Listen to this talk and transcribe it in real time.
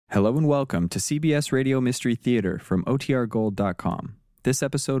Hello and welcome to CBS Radio Mystery Theater from OTRGold.com. This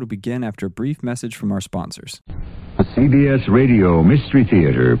episode will begin after a brief message from our sponsors. CBS Radio Mystery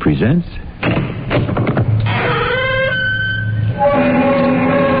Theater presents...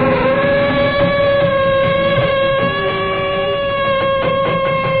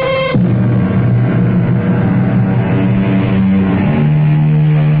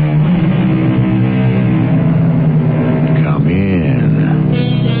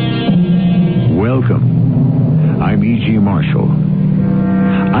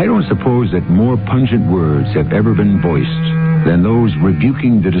 Suppose that more pungent words have ever been voiced than those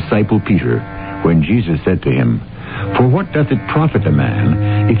rebuking the disciple Peter when Jesus said to him, "For what doth it profit a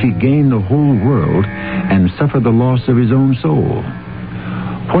man if he gain the whole world and suffer the loss of his own soul?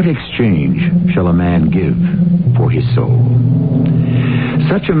 What exchange shall a man give for his soul?"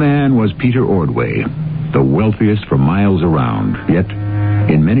 Such a man was Peter Ordway, the wealthiest for miles around, yet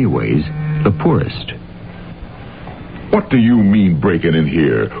in many ways the poorest. What do you mean breaking in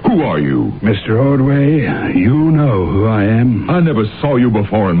here? Who are you? Mr. Ordway, you know who I am. I never saw you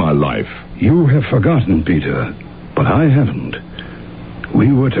before in my life. You have forgotten, Peter, but I haven't.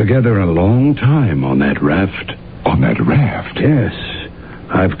 We were together a long time on that raft. On that raft? Yes.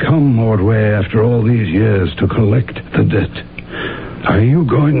 I've come, Ordway, after all these years to collect the debt. Are you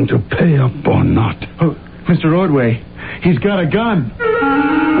going to pay up or not? Oh, Mr. Ordway, he's got a gun.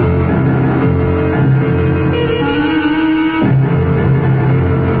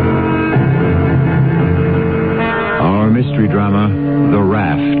 Mystery drama, The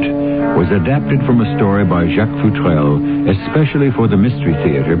Raft, was adapted from a story by Jacques Futrelle, especially for the Mystery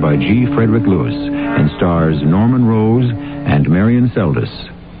Theater by G. Frederick Lewis, and stars Norman Rose and Marion Seldes.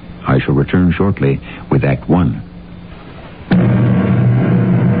 I shall return shortly with Act One.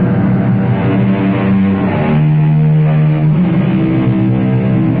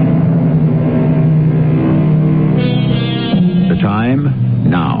 The time,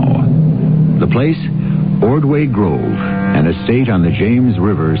 now. The place, Ordway Grove, an estate on the James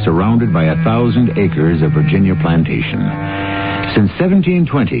River surrounded by 1,000 acres of Virginia plantation. Since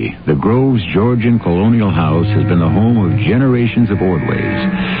 1720, the Grove's Georgian colonial house has been the home of generations of Ordways.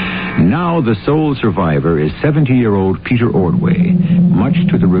 Now the sole survivor is 70-year-old Peter Ordway, much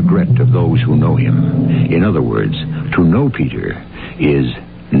to the regret of those who know him. In other words, to know Peter is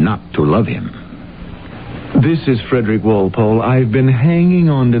not to love him. This is Frederick Walpole. I've been hanging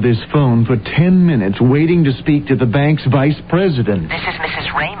on to this phone for 10 minutes, waiting to speak to the bank's vice president. This is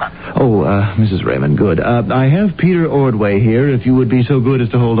Mrs. Raymond. Oh, Mrs. Raymond, good. I have Peter Ordway here, if you would be so good as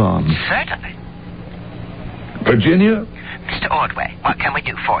to hold on. Certainly. Virginia? Mr. Ordway, what can we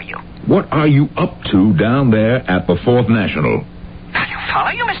do for you? What are you up to down there at the Fourth National? I'll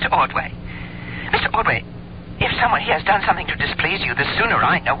follow you, Mr. Ordway. Mr. Ordway, if someone here has done something to displease you, the sooner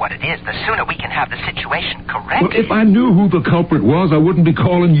I know what it is, the sooner we can have the situation corrected. Well, if I knew who the culprit was, I wouldn't be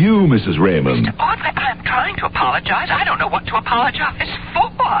calling you, Mrs. Raymond. Mr. Ordway, I'm trying to apologize. I don't know what to apologize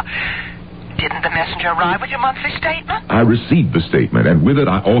for. Didn't the messenger arrive with your monthly statement? I received the statement, and with it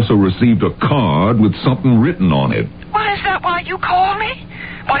I also received a card with something written on it. Well, is that why you called me?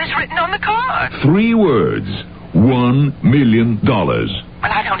 What is written on the card? 3 words. $1 million. Well,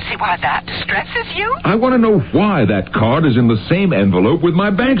 I don't see why that distresses you. I want to know why that card is in the same envelope with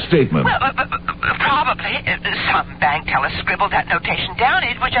my bank statement. Well, probably some bank teller scribbled that notation down.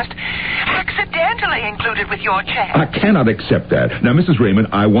 It was just accidentally included with your check. I cannot accept that. Now, Mrs. Raymond,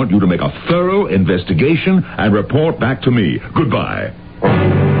 I want you to make a thorough investigation and report back to me. Goodbye.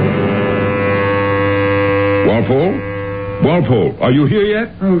 Walpole? Walpole, are you here yet?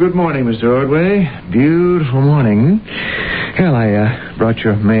 Oh, good morning, Mr. Ordway. Beautiful morning. Well, I brought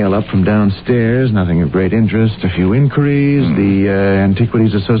your mail up from downstairs. Nothing of great interest. A few inquiries. The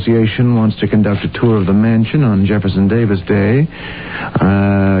Antiquities Association wants to conduct a tour of the mansion on Jefferson Davis Day.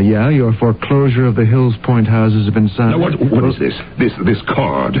 Your foreclosure of the Hills Point houses have been signed. Now, what is this? This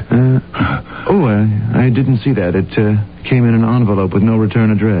card? I didn't see that. It came in an envelope with no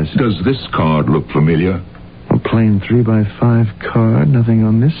return address. Does this card look familiar? A plain 3x5 card. Nothing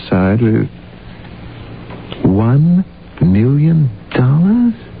on this side. $1 million?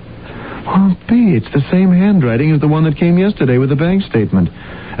 Well, it's the same handwriting as the one that came yesterday with the bank statement.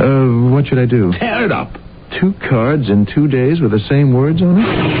 What should I do? Tear it up. 2 cards in 2 days with the same words on it?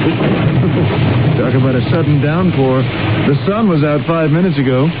 Talk about a sudden downpour. The sun was out 5 minutes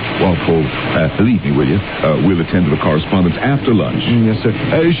ago. Walpole, leave me, will you? We'll attend to the correspondence after lunch. Yes, sir.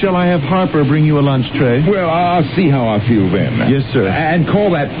 Shall I have Harper bring you a lunch tray? Well, I'll see how I feel then. Yes, sir. And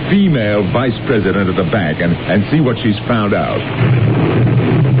call that female vice president of the bank and see what she's found out.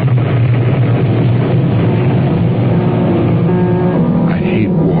 I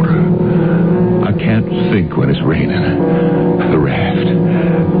hate water.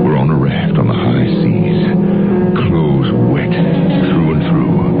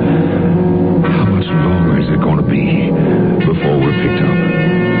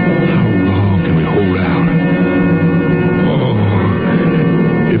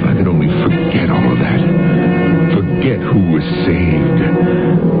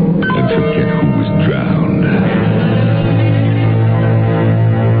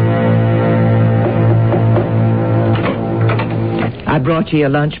 brought you your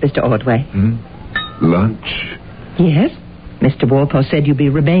lunch, Mr. Ordway. Lunch? Yes. Mr. Walpole said you'd be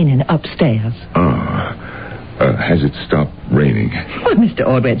remaining upstairs. Has it stopped raining? Well, Mr.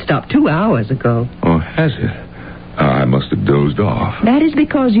 Ordway, it stopped 2 hours ago. Oh, has it? I must have dozed off. That is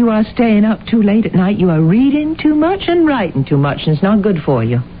because you are staying up too late at night. You are reading too much and writing too much, and it's not good for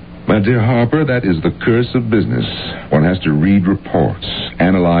you. My dear Harper, that is the curse of business. One has to read reports,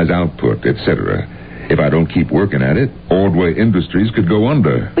 analyze output, etc. If I don't keep working at it, Ordway Industries could go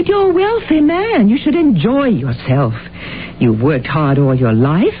under. But you're a wealthy man. You should enjoy yourself. You've worked hard all your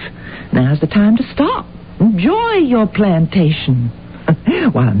life. Now's the time to stop. Enjoy your plantation.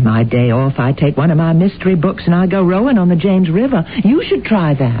 Well, on my day off, I take one of my mystery books and I go rowing on the James River. You should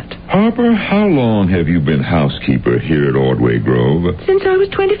try that. Harper, how long have you been housekeeper here at Ordway Grove? Since I was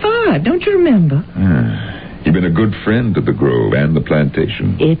 25. Don't you remember? You've been a good friend to the Grove and the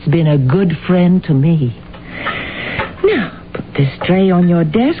plantation. It's been a good friend to me. Now, put this tray on your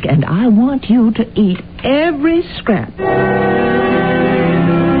desk, and I want you to eat every scrap.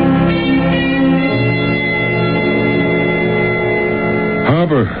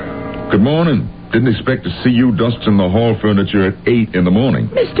 Harper, good morning. Didn't expect to see you dusting the hall furniture at 8 in the morning.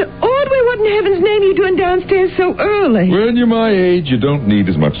 Mr. Ordway, what in heaven's name are you doing downstairs so early? When you're my age, you don't need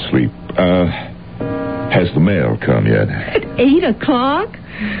as much sleep. Has the mail come yet? At 8 o'clock?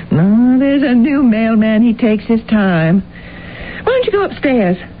 No, there's a new mailman. He takes his time. Why don't you go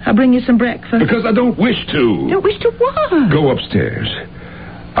upstairs? I'll bring you some breakfast. Because I don't wish to. Don't wish to what? Go upstairs.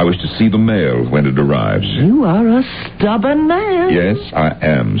 I wish to see the mail when it arrives. You are a stubborn man. Yes, I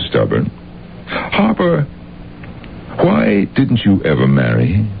am stubborn. Harper, why didn't you ever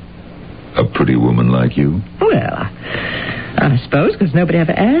marry a pretty woman like you? Well, I suppose because nobody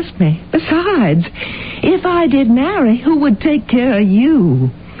ever asked me. Besides, if I did marry, who would take care of you?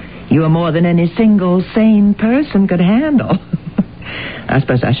 You are more than any single sane person could handle. I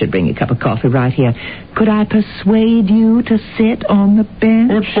suppose I should bring you a cup of coffee right here. Could I persuade you to sit on the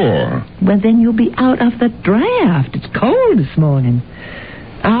bench? What for? Well, then you'll be out of the draft. It's cold this morning.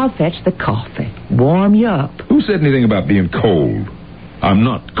 I'll fetch the coffee. Warm you up. Who said anything about being cold? I'm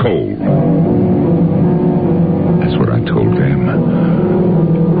not cold. That's what I told them.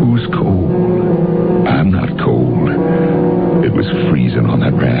 Who's cold? I'm not cold. It was freezing on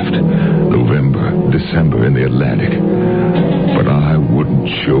that raft. November, December in the Atlantic. But I wouldn't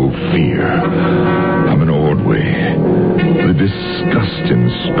show fear. I'm an Ordway. The disgusting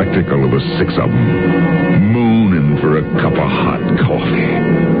spectacle of the six of them mooning for a cup of hot coffee.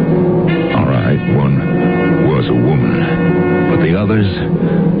 All right, one was a woman. But the others,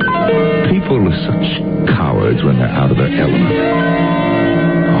 people are such cowards when they're out of their element.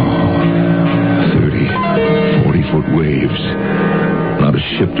 40-foot waves. Not a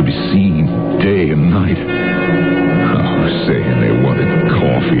ship to be seen day and night. Oh, saying they wanted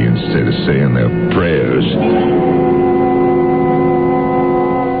coffee instead of saying their prayers.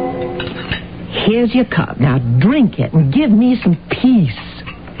 Here's your cup. Now drink it and give me some peace.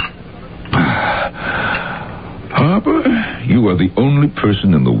 Harper, you are the only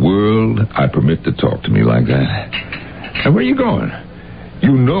person in the world I permit to talk to me like that. And where are you going?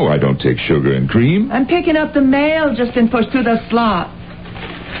 You know I don't take sugar and cream. I'm picking up the mail just been pushed through the slot.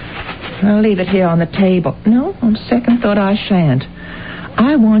 I'll leave it here on the table. No, on second thought, I shan't.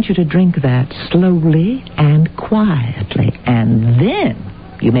 I want you to drink that slowly and quietly, and then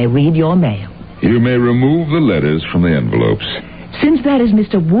you may read your mail. You may remove the letters from the envelopes. Since that is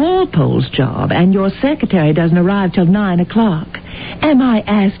Mr. Walpole's job, and your secretary doesn't arrive till 9 o'clock, am I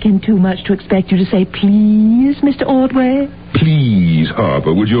asking too much to expect you to say, please, Mr. Ordway? Please,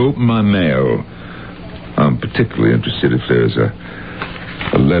 Harper, would you open my mail? I'm particularly interested if there's a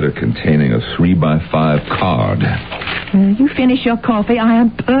letter containing a 3x5 card. You finish your coffee. I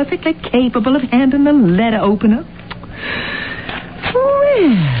am perfectly capable of handling the letter opener. Well,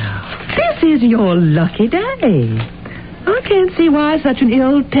 this is your lucky day. I can't see why such an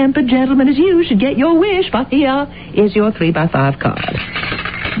ill-tempered gentleman as you should get your wish, but here is your 3x5 card.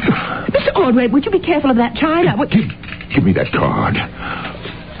 Mr. Ordway, would you be careful of that china? Give me that card.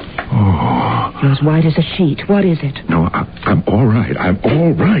 Oh. You're as white as a sheet. What is it? No, I'm all right. I'm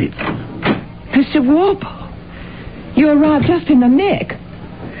all right. Mr. Walpole, you arrived just in the nick.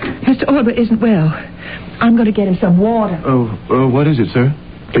 Mr. Ordway isn't well. I'm going to get him some water. Oh, what is it, sir?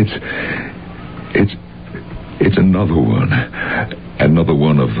 It's another one. Another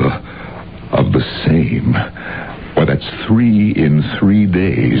one of the same. Why, that's 3 in 3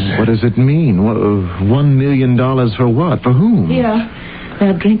 days. What does it mean? $1 million for what? For whom? Here.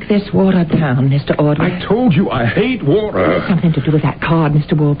 Now drink this water down, Mr. Ordway. I told you I hate water. It's something to do with that card,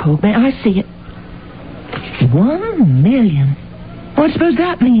 Mr. Walpole. May I see it? $1 million. What do you suppose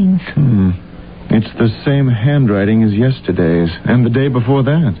that means? It's the same handwriting as yesterday's, and the day before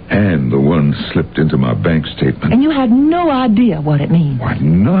that. And the one slipped into my bank statement. And you had no idea what it means? Why,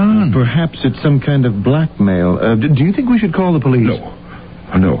 none. Perhaps it's some kind of blackmail. Do you think we should call the police?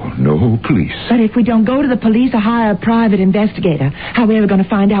 No police. But if we don't go to the police or hire a private investigator, how are we ever going to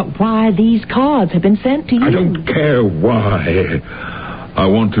find out why these cards have been sent to you? I don't care why. I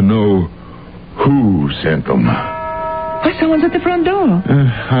want to know who sent them. Why, someone's at the front door.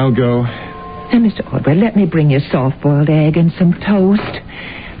 I'll go. Now, Mr. Ordway, let me bring you a soft-boiled egg and some toast.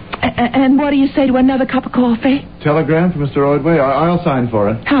 And what do you say to another cup of coffee? Telegram for Mr. Ordway? I'll sign for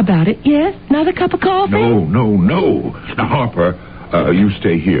it. How about it? Yes? Another cup of coffee? No. Now, Harper, you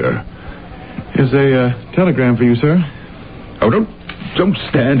stay here. Here's a telegram for you, sir. Oh, don't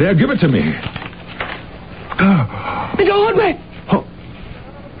stand there. Give it to me. Mr. Ordway! Oh,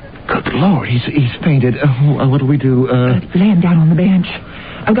 good Lord, he's fainted. What do we do? Lay him down on the bench.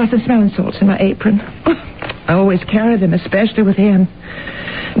 I've got some smelling salts in my apron. I always carry them, especially with him.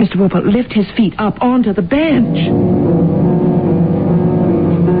 Mr. Wolpert, lift his feet up onto the bench.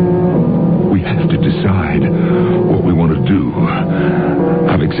 We have to decide what we want to do.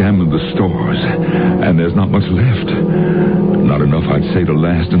 I've examined the stores, and there's not much left. Not enough, I'd say, to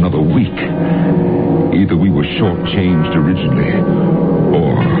last another week. Either we were shortchanged originally,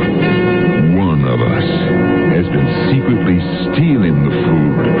 or one of us has been secretly stealing the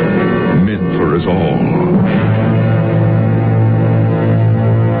food meant for us all.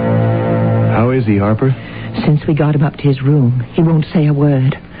 How is he, Harper? Since we got him up to his room, he won't say a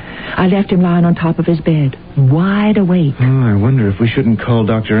word. I left him lying on top of his bed, wide awake. Oh, I wonder if we shouldn't call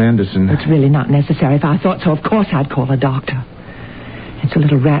Dr. Anderson. It's really not necessary. If I thought so, of course I'd call a doctor. It's a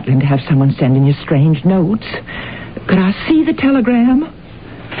little rattling to have someone sending you strange notes. Could I see the telegram?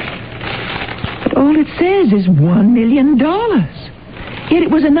 But all it says is $1 million. Yet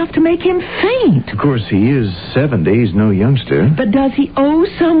it was enough to make him faint. Of course, he is 70. He's no youngster. But does he owe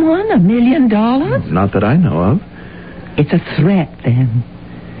someone $1 million? Not that I know of. It's a threat, then.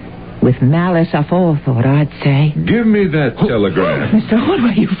 With malice aforethought, I'd say. Give me that telegram. Mr.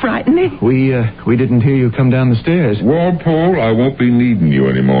 Ordway, you frightened me. We didn't hear you come down the stairs. Walpole, I won't be needing you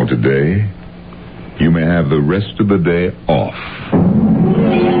anymore today. You may have the rest of the day off.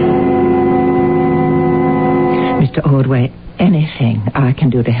 Mr. Ordway, anything I can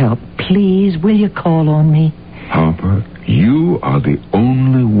do to help, please, will you call on me? Harper, you are the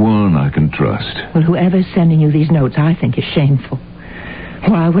only one I can trust. Well, whoever's sending you these notes, I think is shameful.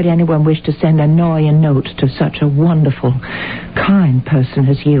 Why would anyone wish to send annoying notes to such a wonderful, kind person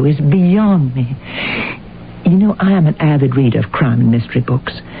as you is beyond me. You know, I am an avid reader of crime and mystery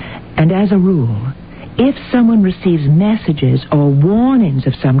books. And as a rule, if someone receives messages or warnings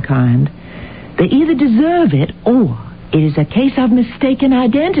of some kind, they either deserve it or it is a case of mistaken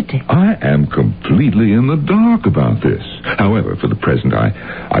identity. I am completely in the dark about this. However, for the present,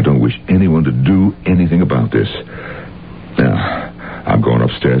 I don't wish anyone to do anything about this. Now, I'm going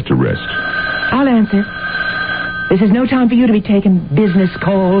upstairs to rest. I'll answer. This is no time for you to be taking business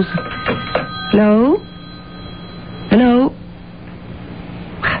calls. Hello? Hello?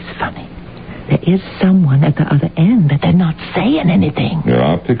 That's funny. There is someone at the other end, but they're not saying anything. Yeah,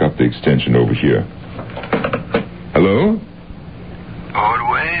 I'll pick up the extension over here. Hello?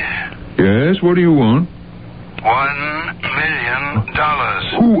 Ordway? Yes, what do you want? $1 million.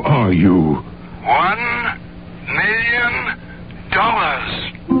 Who are you? $1 million.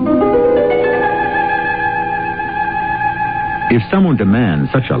 If someone demands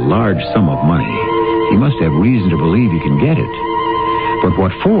such a large sum of money, he must have reason to believe he can get it. But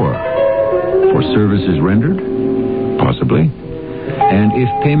what for? For services rendered? Possibly. And if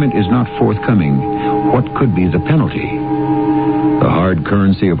payment is not forthcoming, what could be the penalty? The hard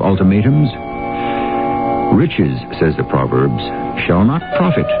currency of ultimatums? Riches, says the Proverbs, shall not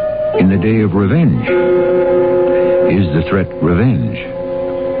profit in the day of revenge. Is the threat revenge?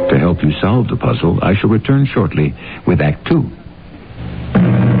 To help you solve the puzzle, I shall return shortly with Act 2.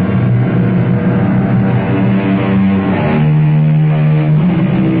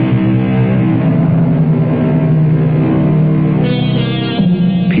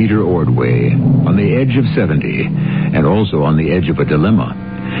 Peter Ordway, on the edge of 70, and also on the edge of a dilemma.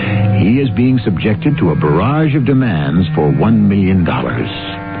 He is being subjected to a barrage of demands for $1 million.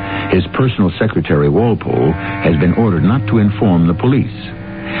 His personal secretary, Walpole, has been ordered not to inform the police.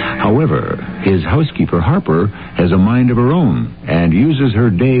 However, his housekeeper, Harper, has a mind of her own and uses her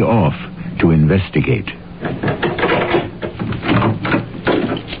day off to investigate.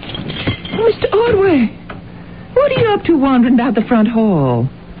 Mr. Ordway, what are you up to wandering about the front hall?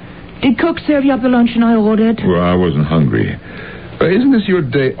 Did Cook serve you up the luncheon I ordered? Well, I wasn't hungry. Isn't this your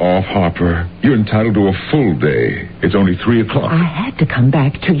day off, Harper? You're entitled to a full day. It's only 3 o'clock. I had to come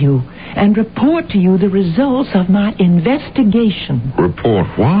back to you and report to you the results of my investigation. Report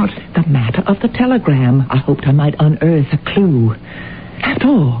what? The matter of the telegram. I hoped I might unearth a clue. After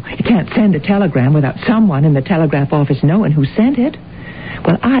all, you can't send a telegram without someone in the telegraph office knowing who sent it.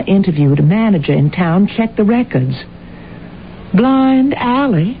 Well, I interviewed a manager in town, checked the records. Blind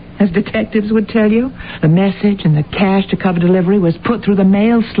alley, as detectives would tell you. The message and the cash to cover delivery was put through the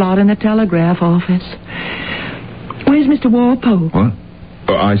mail slot in the telegraph office. Where's Mr. Walpole? What?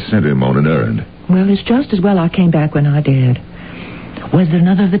 I sent him on an errand. Well, it's just as well I came back when I did. Was there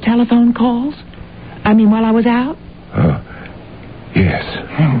another of the telephone calls? I mean, while I was out? Yes.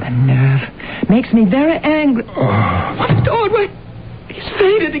 Oh, the nerve. Makes me very angry. Mr. Ordway, he's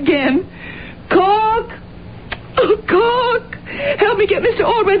fainted again. Cork! Oh, Cork! Help me get Mr.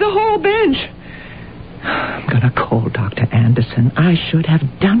 Ordway the whole bench. I'm going to call Dr. Anderson. I should have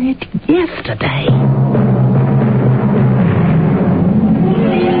done it yesterday.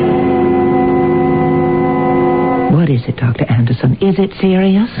 What is it, Dr. Anderson? Is it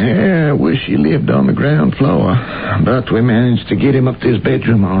serious? Yeah, I wish he lived on the ground floor. But we managed to get him up to his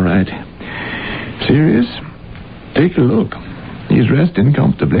bedroom all right. Serious? Take a look. He's resting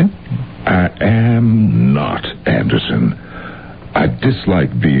comfortably. I am not Anderson. I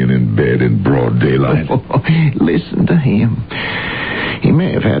dislike being in bed in broad daylight. Listen to him. He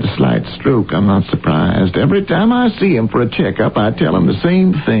may have had a slight stroke. I'm not surprised. Every time I see him for a checkup, I tell him the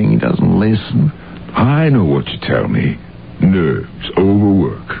same thing. He doesn't listen. I know what you tell me. Nerves,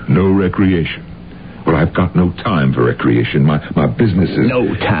 overwork, no recreation. Well, I've got no time for recreation. My business is...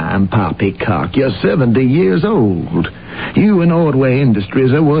 No time, Poppycock. You're 70 years old. You and Ordway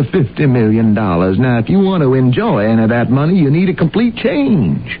Industries are worth $50 million. Now, if you want to enjoy any of that money, you need a complete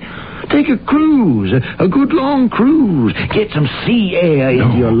change. Take a cruise, a good long cruise. Get some sea air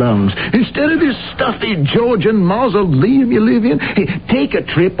into your lungs. Instead of this stuffy Georgian mausoleum you live in, hey, take a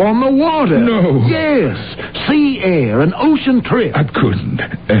trip on the water. No. Yes, sea air, an ocean trip. I couldn't,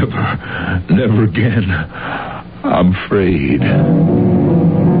 ever. Never again. I'm afraid.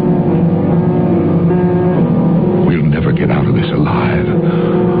 We'll never get out of this alive.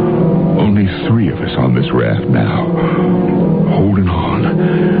 Only 3 of us on this raft now. Holding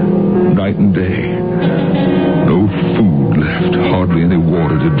on. Night and day. No food left. Hardly any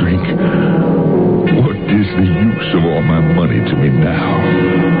water to drink. What is the use of all my money to me now?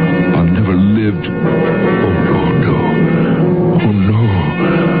 I'll never live to... Oh, Lord, no. Oh, no.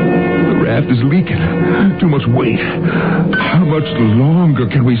 The raft is leaking. Too much weight. How much longer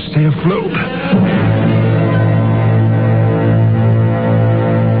can we stay afloat?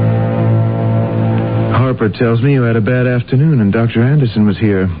 Harper tells me you had a bad afternoon and Dr. Anderson was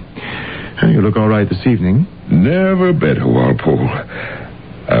here. You look all right this evening. Never better, Walpole.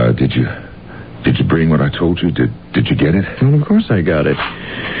 Did you bring what I told you? Did you get it? Well, of course I got it.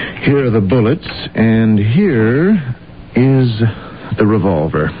 Here are the bullets, and here is the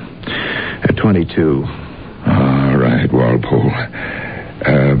revolver. At 22. All right, Walpole.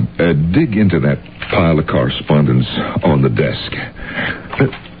 Dig into that pile of correspondence on the desk.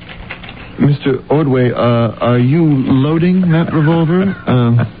 Mr. Ordway, are you loading that revolver?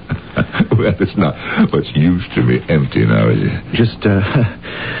 Well, it's not much use to me empty now, is it? Just,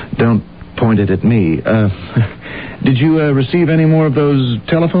 don't point it at me. Did you receive any more of those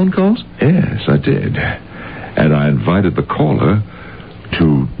telephone calls? Yes, I did. And I invited the caller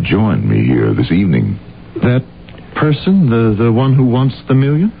to join me here this evening. That person, the one who wants the $1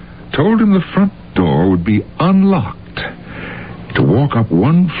 million? Told him the front door would be unlocked. To walk up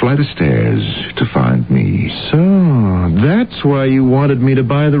 1 flight of stairs to find me. So, that's why you wanted me to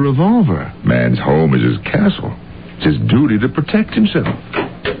buy the revolver. Man's home is his castle. It's his duty to protect himself.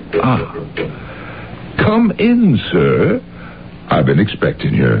 Come in, sir. I've been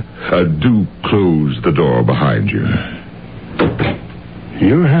expecting you. Do close the door behind you.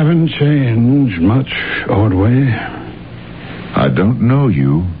 You haven't changed much, Ordway. I don't know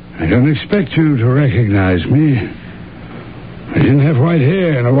you. I don't expect you to recognize me. I didn't have white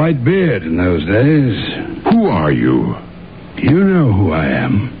hair and a white beard in those days. Who are you? You know who I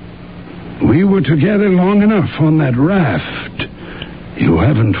am. We were together long enough on that raft. You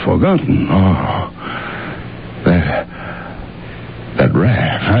haven't forgotten. Oh, that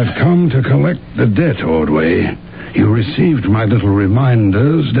raft. I've come to collect the debt, Ordway. You received my little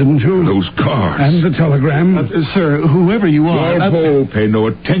reminders, didn't you? Those cards. And the telegram. Sir, whoever you are... Walpole, pay no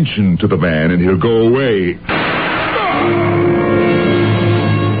attention to the man and he'll go away.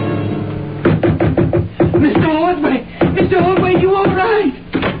 Mr. Ordway, you all right?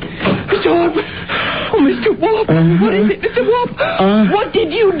 Mr. Ordway. Oh, Mr. Walpole. What is it, Mr. Walpole? What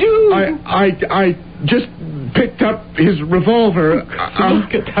did you do? I just picked up his revolver.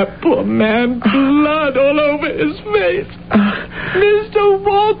 Look at that poor man. Blood all over his face. Mr.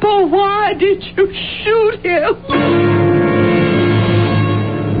 Walpole, why did you shoot him?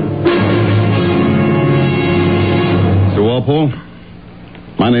 Mr. Walpole,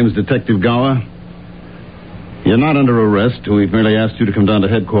 my name is Detective Gower. You're not under arrest. We've merely asked you to come down to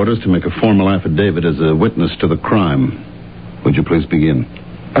headquarters to make a formal affidavit as a witness to the crime. Would you please begin?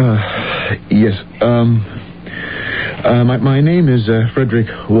 Yes. My name is Frederick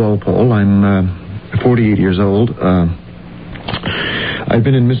Walpole. I'm 48 years old. I've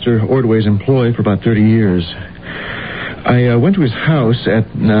been in Mr. Ordway's employ for about 30 years. I went to his house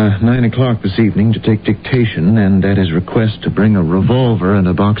at 9 o'clock this evening to take dictation, and at his request to bring a revolver and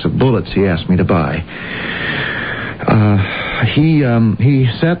a box of bullets he asked me to buy. He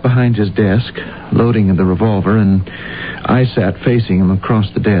sat behind his desk, loading the revolver, and I sat facing him across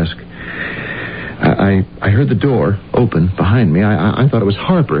the desk. I heard the door open behind me. I thought it was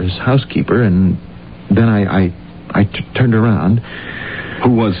Harper, his housekeeper, and then I turned around.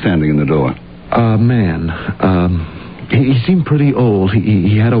 Who was standing in the door? A man. He seemed pretty old.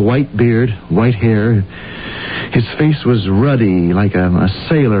 He had a white beard, white hair. His face was ruddy, like a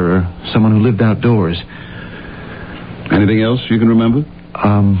sailor or someone who lived outdoors. Anything else you can remember?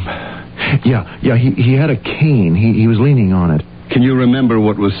 Yeah, he had a cane. He was leaning on it. Can you remember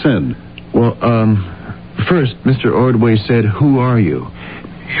what was said? Well, first, Mr. Ordway said, "Who are you?"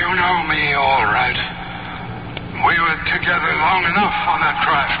 You know me all right. We were together long enough on that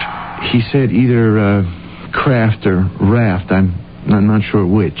craft. He said either craft or raft. I'm not sure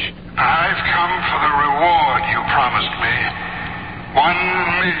which. I've come for the reward you promised me. $1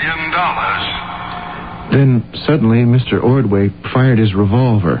 million. Then, suddenly, Mr. Ordway fired his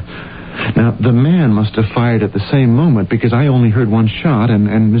revolver. Now, the man must have fired at the same moment because I only heard one shot and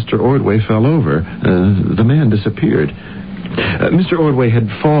Mr. Ordway fell over. The man disappeared. Mr. Ordway had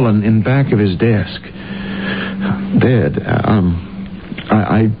fallen in back of his desk. Dead.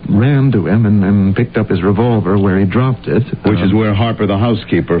 I ran to him and picked up his revolver where he dropped it. Which is where Harper, the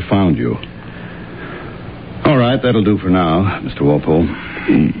housekeeper, found you. All right, that'll do for now, Mr. Walpole.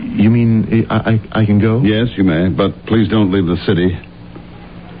 You mean I can go? Yes, you may, but please don't leave the city.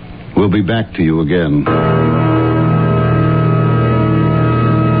 We'll be back to you again.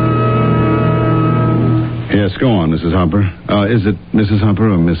 Yes, go on, Mrs. Harper. Is it Mrs. Harper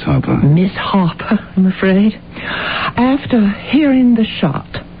or Miss Harper? Miss Harper, I'm afraid. After hearing the shot,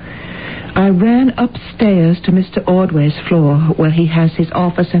 I ran upstairs to Mr. Ordway's floor where he has his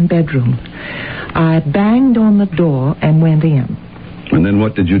office and bedroom. I banged on the door and went in. And then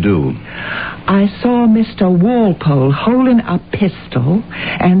what did you do? I saw Mr. Walpole holding a pistol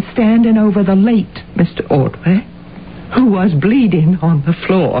and standing over the late Mr. Ordway, who was bleeding on the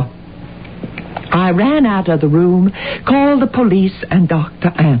floor. I ran out of the room, called the police and Dr.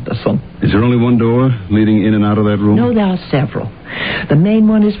 Anderson. Is there only one door leading in and out of that room? No, there are several. The main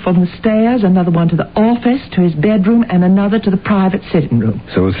one is from the stairs, another one to the office, to his bedroom, and another to the private sitting room.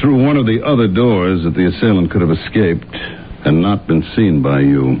 So it's through one of the other doors that the assailant could have escaped and not been seen by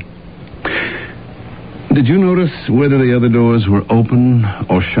you. Did you notice whether the other doors were open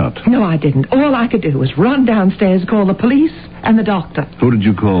or shut? No, I didn't. All I could do was run downstairs, call the police and the doctor. Who did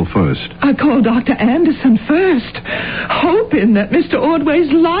you call first? I called Dr. Anderson first, hoping that Mr.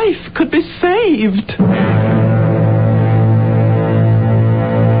 Ordway's life could be saved.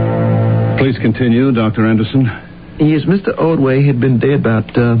 Please continue, Dr. Anderson. Yes, Mr. Ordway had been dead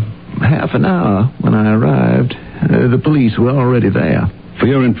about half an hour when I arrived. The police were already there. For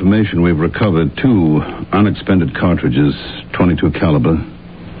your information, we've recovered 2 unexpended cartridges, .22 caliber,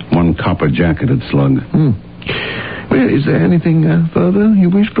 1 copper-jacketed slug. Well, is there anything further you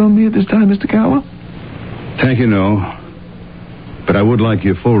wish from me at this time, Mr. Gower? Thank you, no. But I would like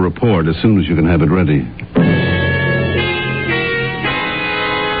your full report as soon as you can have it ready.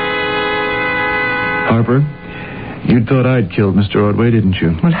 Harper, you thought I'd killed Mr. Ordway, didn't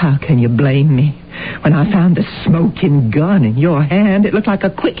you? Well, how can you blame me? When I found the smoking gun in your hand, it looked like a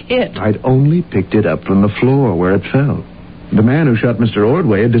quick hit. I'd only picked it up from the floor where it fell. The man who shot Mr.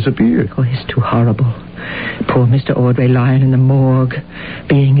 Ordway had disappeared. Oh, it's too horrible. Poor Mr. Ordway lying in the morgue,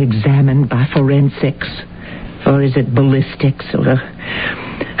 being examined by forensics. Or is it ballistics? Or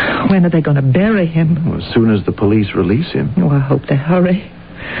when are they going to bury him? Well, as soon as the police release him. Oh, I hope they hurry.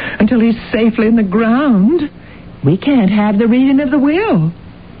 Until he's safely in the ground, we can't have the reading of the will.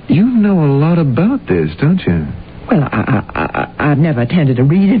 You know a lot about this, don't you? Well, I've never attended a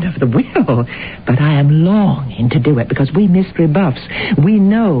reading of the will, but I am longing to do it because we mystery buffs, we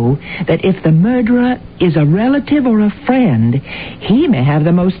know that if the murderer is a relative or a friend, he may have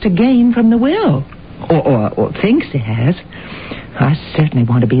the most to gain from the will, or thinks he has. I certainly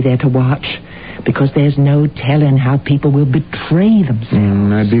want to be there to watch, because there's no telling how people will betray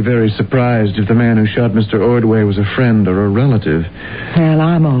themselves. I'd be very surprised if the man who shot Mr. Ordway was a friend or a relative. Well,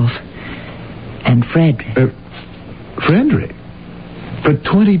 I'm off. And Frederick. Frederick? For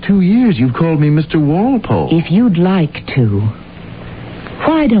 22 years you've called me Mr. Walpole. If you'd like to,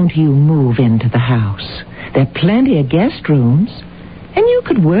 why don't you move into the house? There are plenty of guest rooms, and you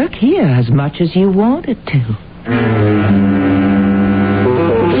could work here as much as you wanted to.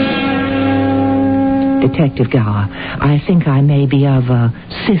 Detective Gower, I think I may be of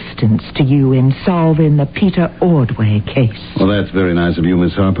assistance to you in solving the Peter Ordway case. Well, that's very nice of you,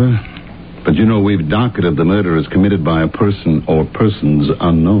 Miss Harper. But you know, we've docketed the murder as committed by a person or persons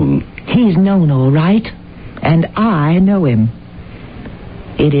unknown. He's known, all right. And I know him.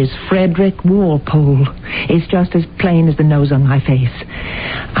 It is Frederick Walpole. It's just as plain as the nose on my face.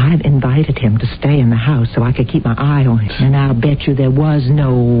 I've invited him to stay in the house so I could keep my eye on him. And I'll bet you there was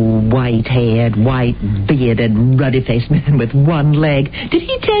no white-haired, white-bearded, ruddy-faced man with one leg. Did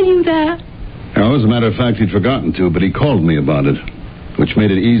he tell you that? Now, as a matter of fact, he'd forgotten to, but he called me about it, which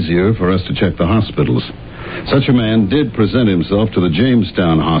made it easier for us to check the hospitals. Such a man did present himself to the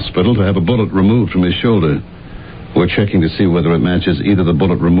Jamestown Hospital to have a bullet removed from his shoulder. We're checking to see whether it matches either the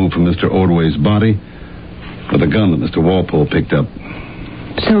bullet removed from Mr. Ordway's body or the gun that Mr. Walpole picked up.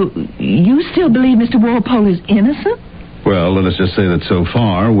 So you still believe Mr. Walpole is innocent? Well, let us just say that so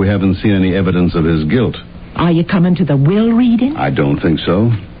far we haven't seen any evidence of his guilt. Are you coming to the will reading? I don't think so.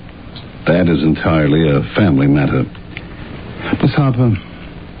 That is entirely a family matter. Miss Harper,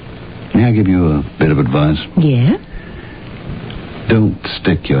 may I give you a bit of advice? Yeah? Don't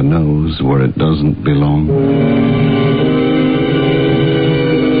stick your nose where it doesn't belong.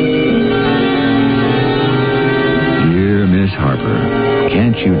 Dear Miss Harper,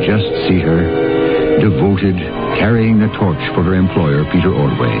 can't you just see her? Devoted, carrying the torch for her employer, Peter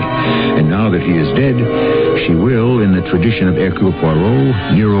Ordway. And now that he is dead, she will, in the tradition of Hercule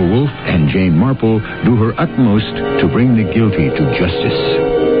Poirot, Nero Wolfe, and Jane Marple, do her utmost to bring the guilty to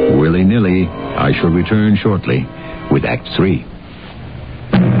justice. Willy-nilly, I shall return shortly with Act 3.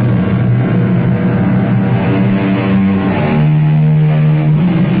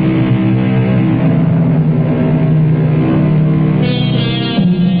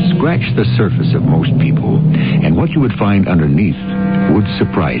 Scratch the surface of most people, and what you would find underneath would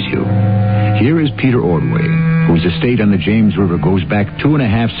surprise you. Here is Peter Ordway, whose estate on the James River goes back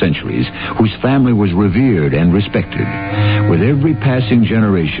 2.5 centuries, whose family was revered and respected. With every passing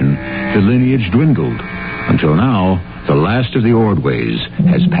generation, the lineage dwindled, until now, the last of the Ordways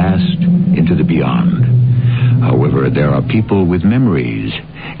has passed into the beyond. However, there are people with memories,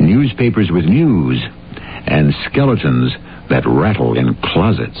 newspapers with news, and skeletons that rattle in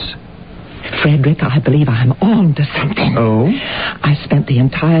closets. Frederick, I believe I'm on to something. Oh? I spent the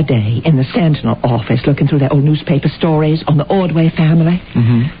entire day in the Sentinel office looking through their old newspaper stories on the Ordway family.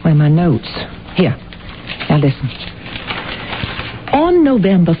 Where are my notes? Here. Now listen. On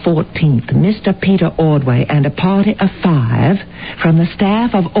November 14th, Mr. Peter Ordway and a party of 5 from the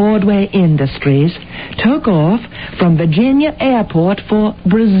staff of Ordway Industries took off from Virginia Airport for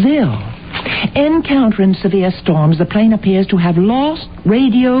Brazil. Encountering severe storms, the plane appears to have lost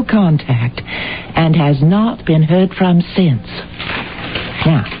radio contact and has not been heard from since.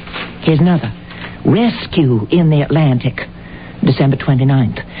 Now, here's another. Rescue in the Atlantic, December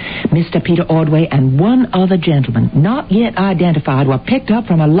 29th. Mr. Peter Ordway and one other gentleman, not yet identified, were picked up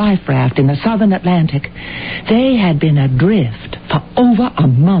from a life raft in the southern Atlantic. They had been adrift for over a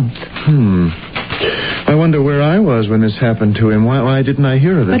month. I wonder where I was when this happened to him. Why didn't I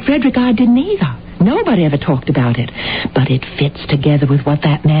hear of it? But, Frederick, I didn't either. Nobody ever talked about it. But it fits together with what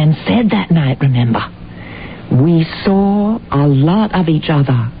that man said that night, remember? We saw a lot of each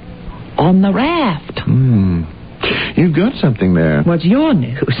other on the raft. You've got something there. What's your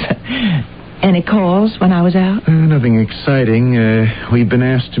news? Any calls when I was out? Nothing exciting. We've been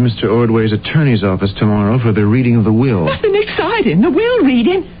asked to Mr. Ordway's attorney's office tomorrow for the reading of the will. Nothing exciting. The will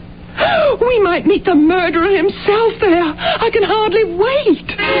reading? We might meet the murderer himself there. I can hardly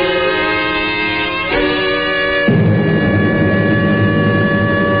wait.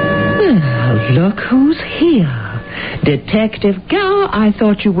 Well, look who's here. Detective Gower, I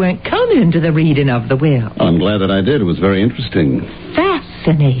thought you weren't coming to the reading of the will. I'm glad that I did. It was very interesting.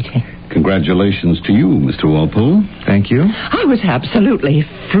 Fascinating. Congratulations to you, Mr. Walpole. Thank you. I was absolutely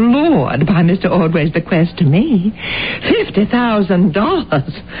floored by Mr. Ordway's bequest to me. $50,000.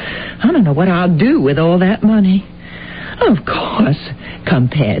 I don't know what I'll do with all that money. Of course,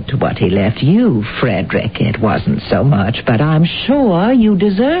 compared to what he left you, Frederick, it wasn't so much, but I'm sure you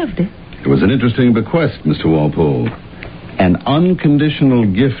deserved it. It was an interesting bequest, Mr. Walpole. An unconditional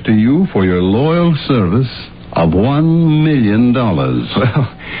gift to you for your loyal service of $1 million.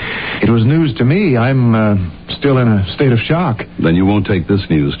 Well, it was news to me. I'm still in a state of shock. Then you won't take this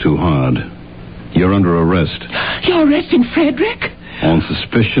news too hard. You're under arrest. You're arresting Frederick? On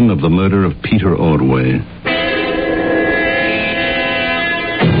suspicion of the murder of Peter Ordway.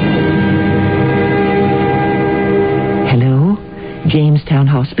 Hello? Jamestown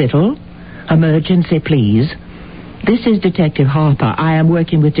Hospital? Emergency, please. This is Detective Harper. I am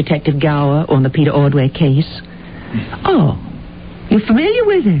working with Detective Gower on the Peter Ordway case. Oh, you're familiar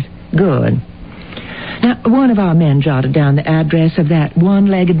with it? Good. Now, one of our men jotted down the address of that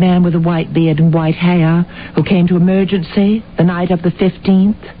one-legged man with a white beard and white hair who came to emergency the night of the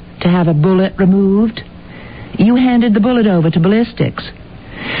 15th to have a bullet removed. You handed the bullet over to ballistics.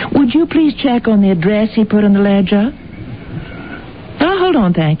 Would you please check on the address he put on the ledger? Oh, hold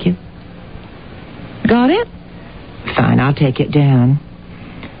on, thank you. Got it? Fine, I'll take it down.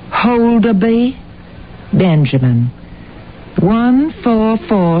 Holderby Benjamin,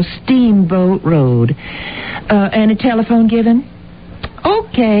 144 Steamboat Road. And a telephone given?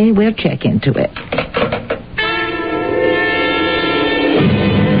 Okay, we'll check into it.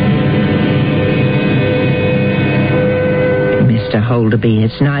 Mr. Holderby,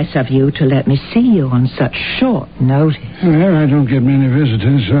 it's nice of you to let me see you on such short notice. Well, I don't get many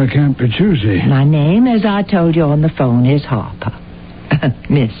visitors, so I can't be choosy. My name, as I told you on the phone, is Harper.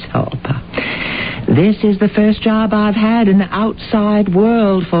 Miss Harper. This is the first job I've had in the outside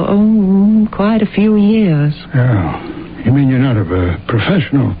world for, quite a few years. Oh, you mean you're not a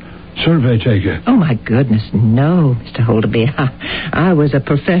professional survey taker? Oh, my goodness, no, Mr. Holderby. I was a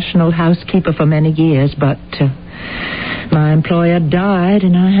professional housekeeper for many years, but my employer died,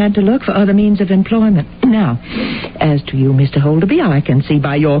 and I had to look for other means of employment. Now, as to you, Mr. Holderby, I can see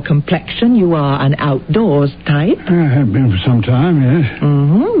by your complexion you are an outdoors type. I have been for some time, yes.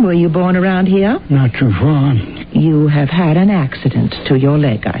 Mm-hmm. Were you born around here? Not too far. You have had an accident to your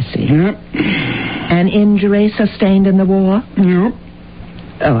leg, I see. Yep. An injury sustained in the war? Yep.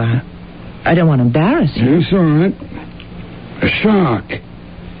 Oh, I don't want to embarrass you. It's all right. A shark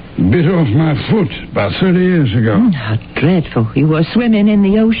bit off my foot about 30 years ago. How dreadful. You were swimming in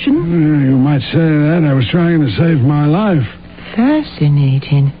the ocean? You might say that. I was trying to save my life.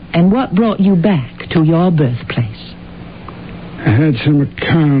 Fascinating. And what brought you back to your birthplace? I had some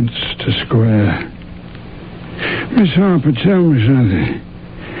accounts to square. Miss Harper, tell me something.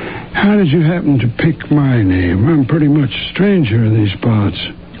 How did you happen to pick my name? I'm pretty much a stranger in these parts.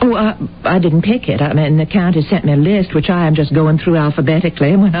 Oh, I didn't pick it. I mean, the county sent me a list, which I am just going through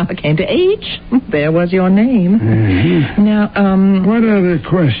alphabetically. And when I came to H, there was your name. Mm-hmm. Now, what other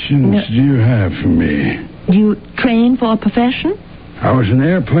questions do you have for me? Do you train for a profession? I was an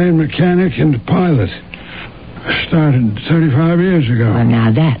airplane mechanic and pilot. I started 35 years ago. Well, now,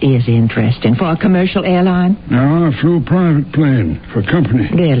 that is interesting. For a commercial airline? No, I flew a private plane for a company.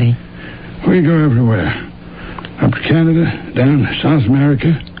 Really? We go everywhere. Up to Canada, down to South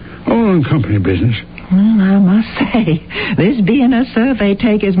America. All in company business. Well, I must say, this being a survey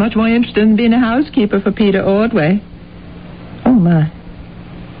take is much more interesting than being a housekeeper for Peter Ordway. Oh, my.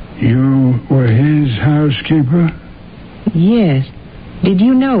 You were his housekeeper? Yes. Did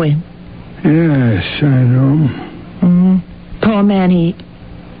you know him? Yes, I know. Poor man, he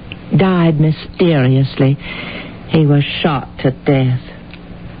died mysteriously. He was shot to death.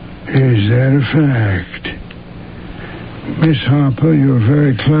 Is that a fact? Miss Harper, you're a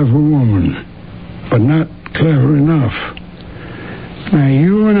very clever woman, but not clever enough. Now,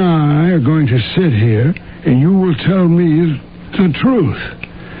 you and I are going to sit here, and you will tell me the truth.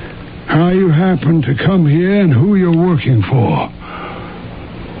 How you happened to come here and who you're working for.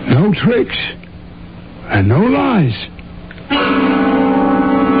 No tricks and no lies.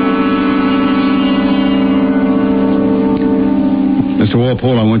 Mr.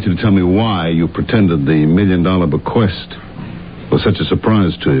 Walpole, I want you to tell me why you pretended the $1 million bequest was such a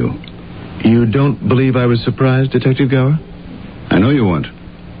surprise to you. You don't believe I was surprised, Detective Gower? I know you weren't.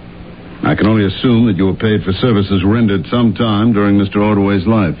 I can only assume that you were paid for services rendered sometime during Mr. Ordway's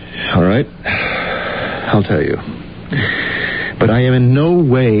life. All right. I'll tell you. But I am in no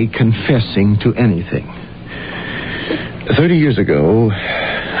way confessing to anything. 30 years ago,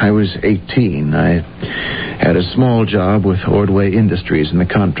 I was 18. I Had a small job with Ordway Industries in the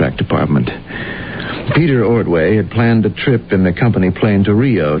contract department. Peter Ordway had planned a trip in the company plane to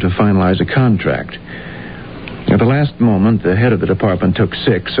Rio to finalize a contract. At the last moment, the head of the department took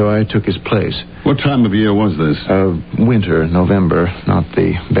sick, so I took his place. What time of year was this? Winter, November, not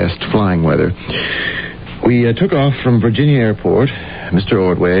the best flying weather. We took off from Virginia Airport. Mr.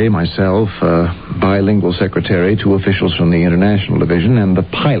 Ordway, myself, bilingual secretary, 2 officials from the International Division, and the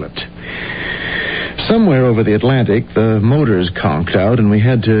pilot. Somewhere over the Atlantic, the motors conked out, and we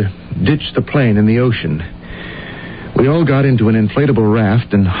had to ditch the plane in the ocean. We all got into an inflatable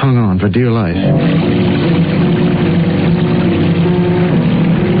raft and hung on for dear life.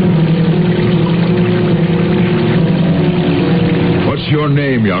 What's your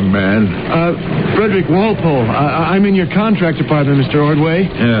name, young man? Frederick Walpole. I'm in your contract department, Mr. Ordway.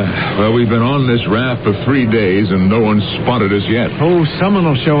 Yeah, well, we've been on this raft for 3 days, and no one's spotted us yet. Oh, someone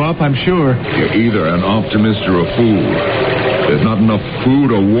will show up, I'm sure. You're either an optimist or a fool. There's not enough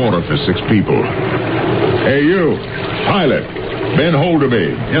food or water for 6 people. Hey, you, pilot, bend hold of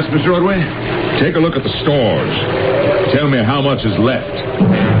me. Yes, Mr. Ordway? Take a look at the stores. Tell me how much is left.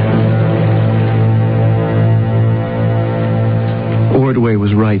 Ordway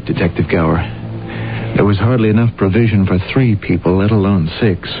was right, Detective Gower. There was hardly enough provision for 3 people, let alone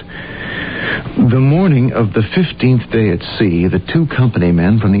 6. The morning of the 15th day at sea, the 2 company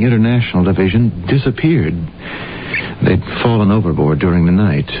men from the International Division disappeared. They'd fallen overboard during the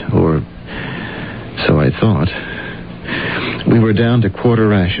night, or so I thought. We were down to quarter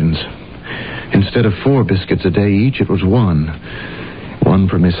rations. Instead of 4 biscuits a day each, it was 1. 1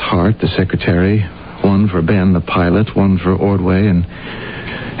 for Miss Hart, the secretary, 1 for Ben, the pilot, 1 for Ordway, and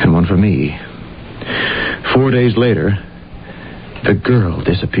 1 for me. 4 days later, the girl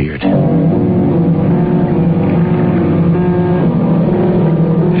disappeared.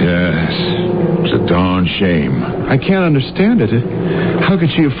 Yes, it's a darn shame. I can't understand it. How could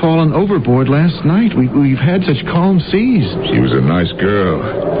she have fallen overboard last night? We've had such calm seas. She was a nice girl.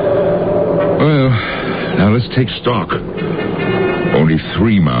 Well, now let's take stock. Only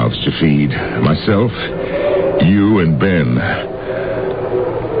 3 mouths to feed. Myself, you, and Ben.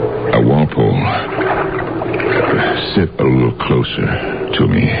 Walpole, sit a little closer to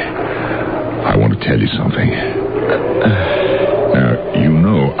me. I want to tell you something. Now, you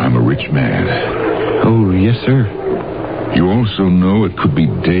know I'm a rich man. Oh, yes, sir. You also know it could be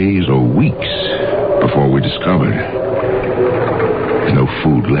days or weeks before we're discovered. There's no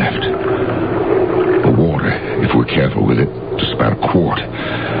food left. The water, if we're careful with it, just about a quart.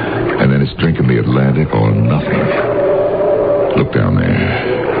 And then it's drinking the Atlantic or nothing. Look down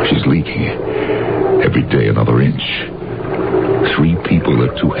there. She's leaking. Every day another inch. 3 people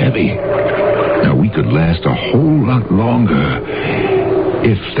are too heavy. Now, we could last a whole lot longer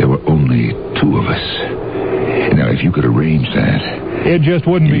if there were only 2 of us. Now, if you could arrange that... It just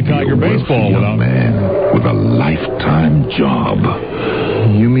wouldn't be Tiger Baseball without... man with a lifetime job.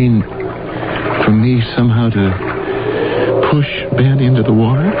 You mean for me somehow to push Ben into the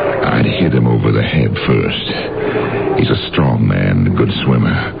water? I'd hit him over the head first. He's a strong man, a good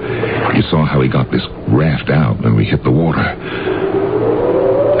swimmer. You saw how he got this raft out when we hit the water.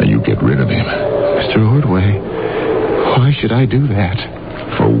 Now you get rid of him. Mr. Ordway, why should I do that?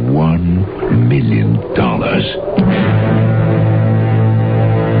 For $1 million.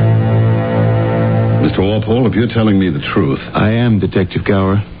 Mr. Walpole, if you're telling me the truth... I am, Detective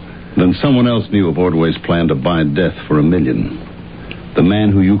Gower. Then someone else knew of Ordway's plan to buy death for $1 million. The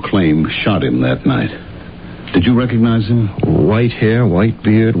man who you claim shot him that night. Did you recognize him? White hair, white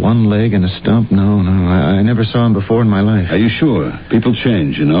beard, 1 leg and a stump? No. I never saw him before in my life. Are you sure? People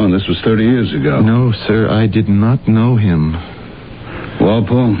change, you know, and this was 30 years ago. No, sir, I did not know him.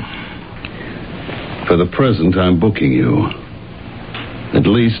 Walpole, for the present, I'm booking you. At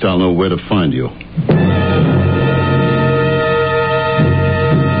least I'll know where to find you.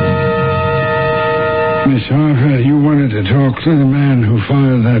 Miss Harper, you wanted to talk to the man who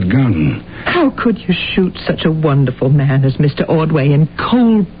fired that gun. How could you shoot such a wonderful man as Mr. Ordway in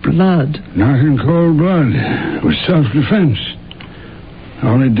cold blood? Not in cold blood. It was self-defense. The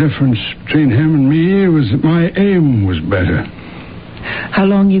only difference between him and me was that my aim was better. How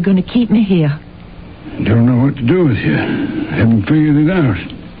long are you going to keep me here? Don't know what to do with you. Haven't figured it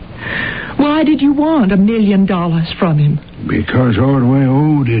out. Why did you want $1 million from him? Because Ordway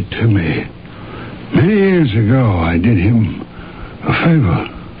owed it to me. Many years ago, I did him a favor.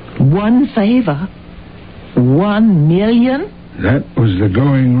 1 favor? $1 million? That was the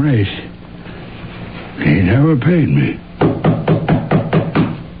going rate. He never paid me.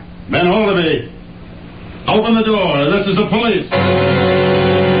 Ben Holderby, open the door. This is the police.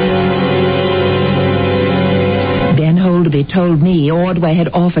 Ogilvy told me Ordway had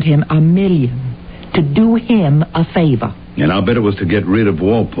offered him $1 million to do him a favor. And I'll bet it was to get rid of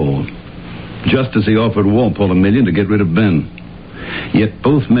Walpole. Just as he offered Walpole $1 million to get rid of Ben. Yet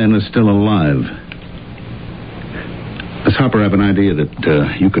both men are still alive. Miss Harper, I have an idea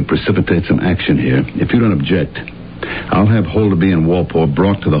that you could precipitate some action here. If you don't object, I'll have Holderby and Walpole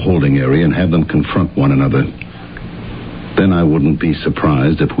brought to the holding area and have them confront one another. Then I wouldn't be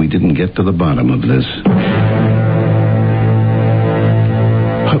surprised if we didn't get to the bottom of this.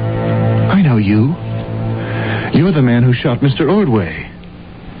 I know you. You're the man who shot Mr. Ordway.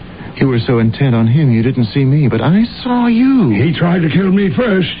 You were so intent on him you didn't see me, but I saw you. He tried to kill me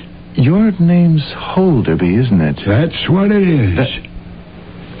first. Your name's Holderby, isn't it? That's what it is.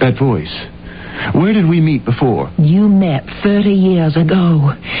 That voice. Where did we meet before? You met 30 years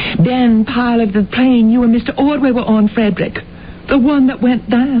ago. Ben piloted the plane you and Mr. Ordway were on, Frederick. The one that went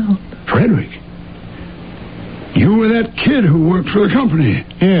down. Frederick? You were that kid who worked for the company.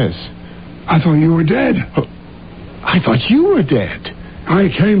 Yes. I thought you were dead. I thought you were dead. I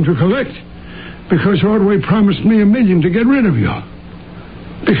came to collect because Ordway promised me $1 million to get rid of you.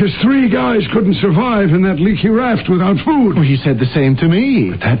 Because 3 guys couldn't survive in that leaky raft without food. Well, he said the same to me.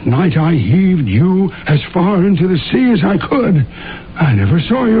 But that night I heaved you as far into the sea as I could. I never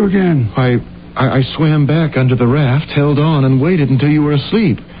saw you again. I swam back under the raft, held on, and waited until you were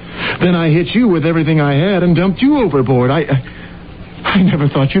asleep. Then I hit you with everything I had and dumped you overboard. I never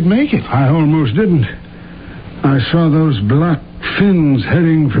thought you'd make it. I almost didn't. I saw those black fins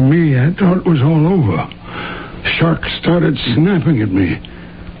heading for me. I thought it was all over. Sharks started snapping at me.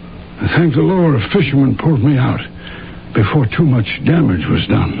 Thank the Lord, a fisherman pulled me out before too much damage was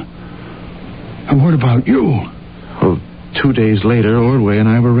done. And what about you? Well, 2 days later, Ordway and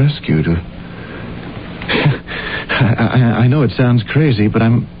I were rescued. I know it sounds crazy, but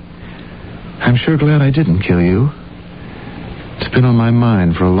I'm sure glad I didn't kill you. It's been on my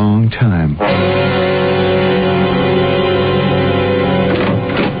mind for a long time.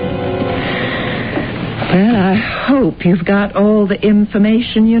 Well, I hope you've got all the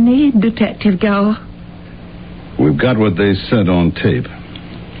information you need, Detective Gower. We've got what they said on tape.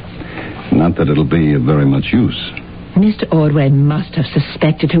 Not that it'll be of very much use. Mr. Ordway must have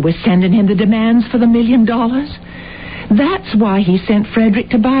suspected who was sending him the demands for the $1 million. That's why he sent Frederick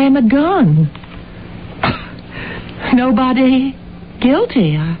to buy him a gun. Nobody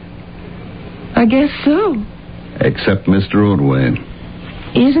guilty, I guess so. Except Mr. Ordway.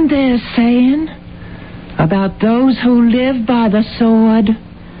 Isn't there a saying about those who live by the sword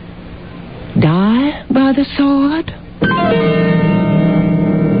die by the sword?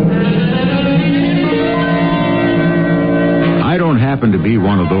 I don't happen to be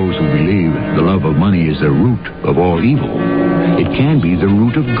one of those who believe the love of money is the root of all evil. It can be the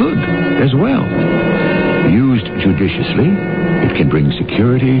root of good as well. Used judiciously, it can bring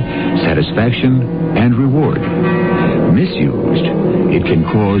security, satisfaction, and reward. Misused, it can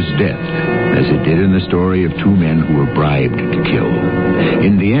cause death, as it did in the story of 2 men who were bribed to kill.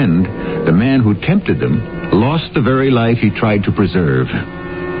 In the end, the man who tempted them lost the very life he tried to preserve,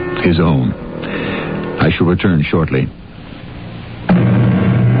 his own. I shall return shortly.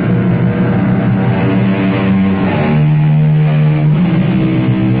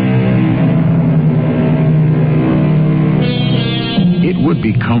 It would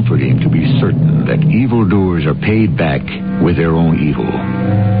be comforting to be certain that evildoers are paid back with their own evil.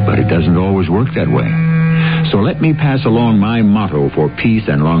 But it doesn't always work that way. So let me pass along my motto for peace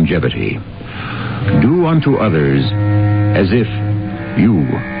and longevity. Do unto others as if you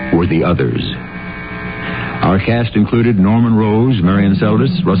were the others. Our cast included Norman Rose, Marion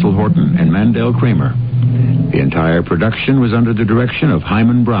Seldes, Russell Horton, and Mandel Kramer. The entire production was under the direction of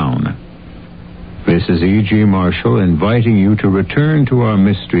Hyman Brown. This is E.G. Marshall inviting you to return to our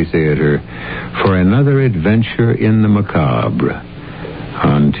Mystery Theater for another adventure in the macabre.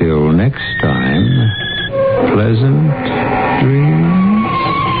 Until next time, pleasant dreams.